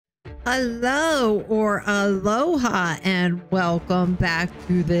hello or aloha and welcome back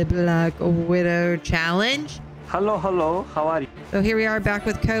to the Black Widow Challenge. Hello, how are you? So here we are back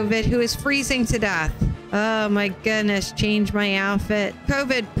with COVID, who is freezing to death. Oh my goodness, change my outfit.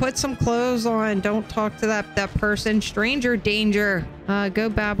 COVID, put some clothes on. Don't talk to that person. Stranger danger. Go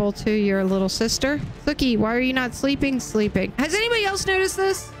babble to your little sister. Sookie, why are you not sleeping? Sleeping. Has anybody else noticed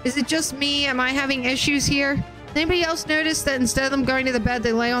this? Is it just me? Am I having issues here? Anybody else notice that instead of them going to the bed,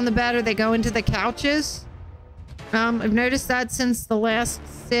 they lay on the bed or they go into the couches? I've noticed that since the last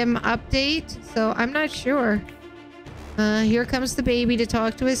sim update, so I'm not sure. Here comes the baby to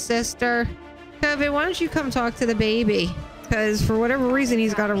talk to his sister. COVID, why don't you come talk to the baby? Because for whatever reason,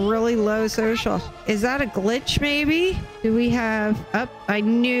 he's got a really low social. Is that a glitch, maybe? Do we have... Oh, I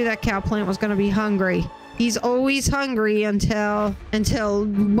knew that cow plant was going to be hungry. He's always hungry until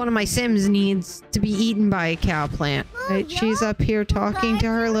one of my Sims needs to be eaten by a cow plant. Right, she's up here talking to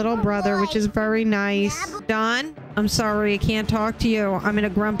her little brother, which is very nice. Don, I'm sorry, I can't talk to you. I'm in a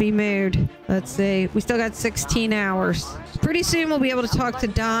grumpy mood. Let's see. We still got 16 hours. Pretty soon we'll be able to talk to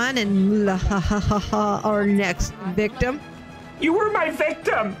Don and our next victim. You were my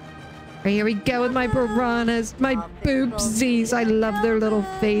victim! Right, here we go with my piranhas, my boopsies. I love their little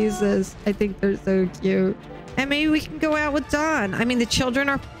faces. I think they're so cute. And maybe we can go out with Dawn. I mean, the children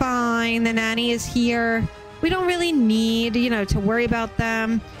are fine. The nanny is here. We don't really need, to worry about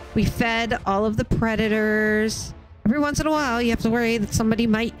them. We fed all of the predators. Every once in a while, you have to worry that somebody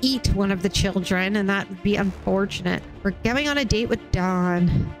might eat one of the children, and that would be unfortunate. We're going on a date with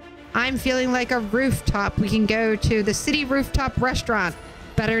Dawn. I'm feeling like a rooftop. We can go to the city rooftop restaurant,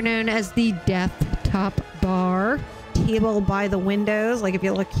 better known as the Death Top Bar. Table by the windows, like if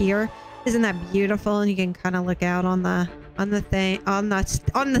you look here, isn't that beautiful? And you can kind of look out on the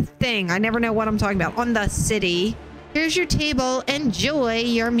thing. I never know what I'm talking about. On the city. Here's your table. Enjoy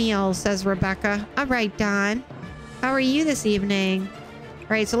your meal, says Rebecca. All right, Don. How are you this evening? All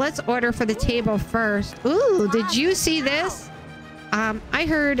right, so let's order for the table first. Ooh, did you see this? I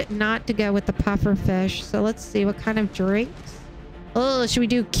heard not to go with the puffer fish, so let's see what kind of drinks. Oh, should we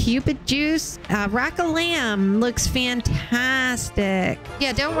do Cupid juice? Rack of lamb looks fantastic.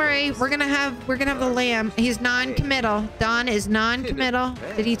 Yeah, don't worry. We're gonna have the lamb. He's non-committal. Don is non-committal.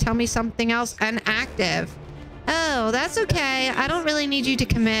 Did he tell me something else? Inactive. Oh, that's okay. I don't really need you to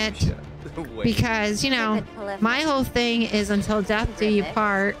commit because, my whole thing is until death do you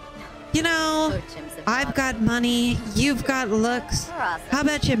part. I've got money. You've got looks. How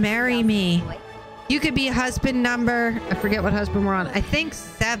about you marry me? You could be husband number, I forget what husband we're on. I think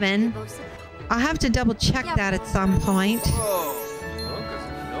 7. I'll have to double check that at some point.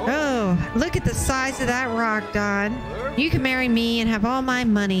 Oh, look at the size of that rock, Don. You can marry me and have all my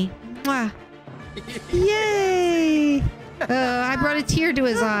money. Mwah. Yay! Oh, I brought a tear to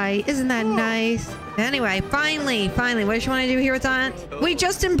his eye. Isn't that nice? Anyway, finally, what does she want to do here with Dawn? We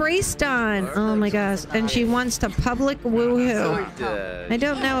just embraced Dawn. Oh my gosh. And she wants to public woohoo. I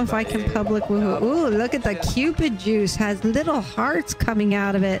don't know if I can public woohoo. Ooh, look at the Cupid juice. Has little hearts coming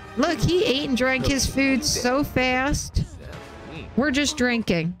out of it. Look, he ate and drank his food so fast. We're just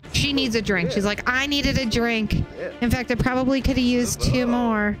drinking. She needs a drink. She's like, I needed a drink. In fact, I probably could have used 2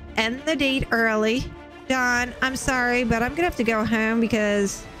 more. End the date early. Don, I'm sorry, but I'm gonna have to go home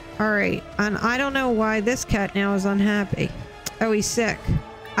because... All right, and I don't know why this cat now is unhappy. Oh, he's sick.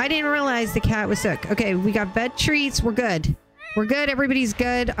 I didn't realize the cat was sick. Okay, we got vet treats. We're good. We're good. Everybody's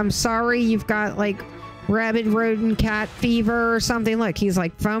good. I'm sorry you've got like rabid rodent cat fever or something. Look, he's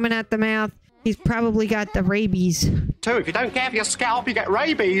like foaming at the mouth. He's probably got the rabies. Too, if you don't care for your scalp, you get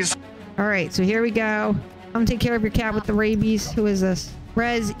rabies. All right, so here we go. I'm gonna take care of your cat with the rabies. Who is this?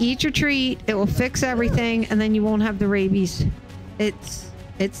 Rez, eat your treat. It will fix everything, and then you won't have the rabies. It's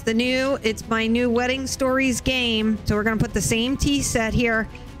my new Wedding Stories game. So we're gonna put the same tea set here.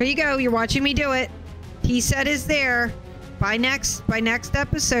 Here you go. You're watching me do it. Tea set is there. By next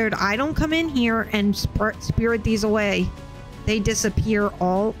episode, I don't come in here and spirit these away. They disappear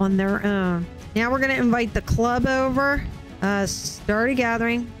all on their own. Now we're gonna invite the club over. Start a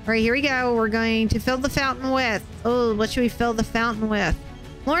gathering. All right, here we go. We're going to fill the fountain with. Oh, what should we fill the fountain with?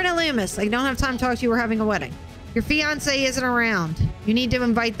 Lorna Loomis, I don't have time to talk to you. We're having a wedding. Your fiance isn't around. You need to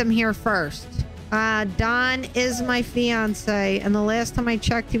invite them here first. Don is my fiance, and the last time I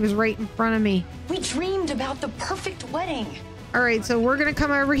checked, he was right in front of me. We dreamed about the perfect wedding. All right, so we're gonna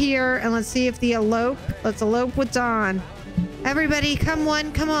come over here and let's see if let's elope with Don. Everybody, come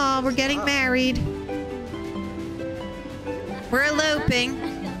one, come all. We're getting married. We're eloping.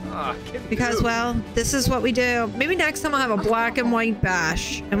 Because, well, this is what we do. Maybe next time I'll have a black and white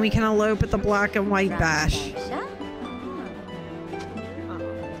bash, and we can elope at the black and white bash.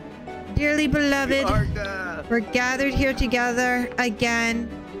 Dearly beloved, we're gathered here together again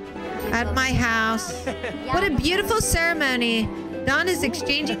at my house. What a beautiful ceremony. Don is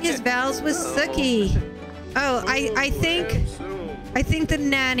exchanging his vows with Suki. Oh, I think the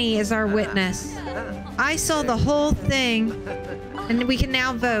nanny is our witness. I saw the whole thing, and we can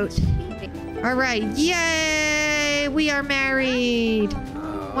now vote. All right. Yay! We are married.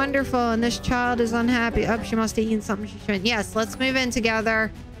 Wonderful. And this child is unhappy. Oh, she must have eaten something she shouldn't. Yes, let's move in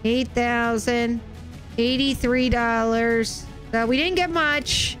together. $8,083. So we didn't get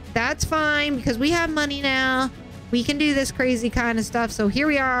much. That's fine because we have money now. We can do this crazy kind of stuff. So here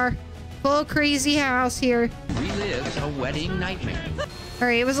we are. Full crazy house here. Relives a wedding nightmare. All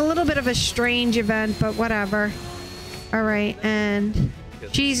right. It was a little bit of a strange event, but whatever. All right. And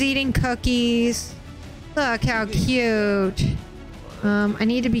she's eating cookies. Look how cute. I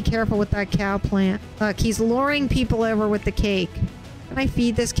need to be careful with that cow plant. Look, he's luring people over with the cake. Can I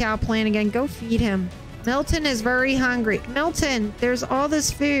feed this cow plant again? Go feed him. Milton is very hungry. Milton, there's all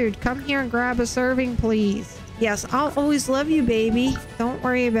this food. Come here and grab a serving, please. Yes, I'll always love you, baby. Don't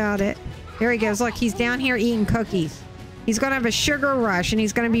worry about it. There he goes. Look, he's down here eating cookies. He's going to have a sugar rush, and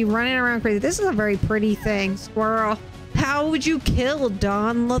he's going to be running around crazy. This is a very pretty thing, squirrel. How would you kill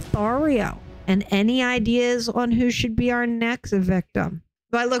Don Lothario? And any ideas on who should be our next victim?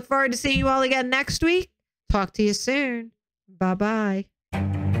 So I look forward to seeing you all again next week. Talk to you soon. Bye-bye.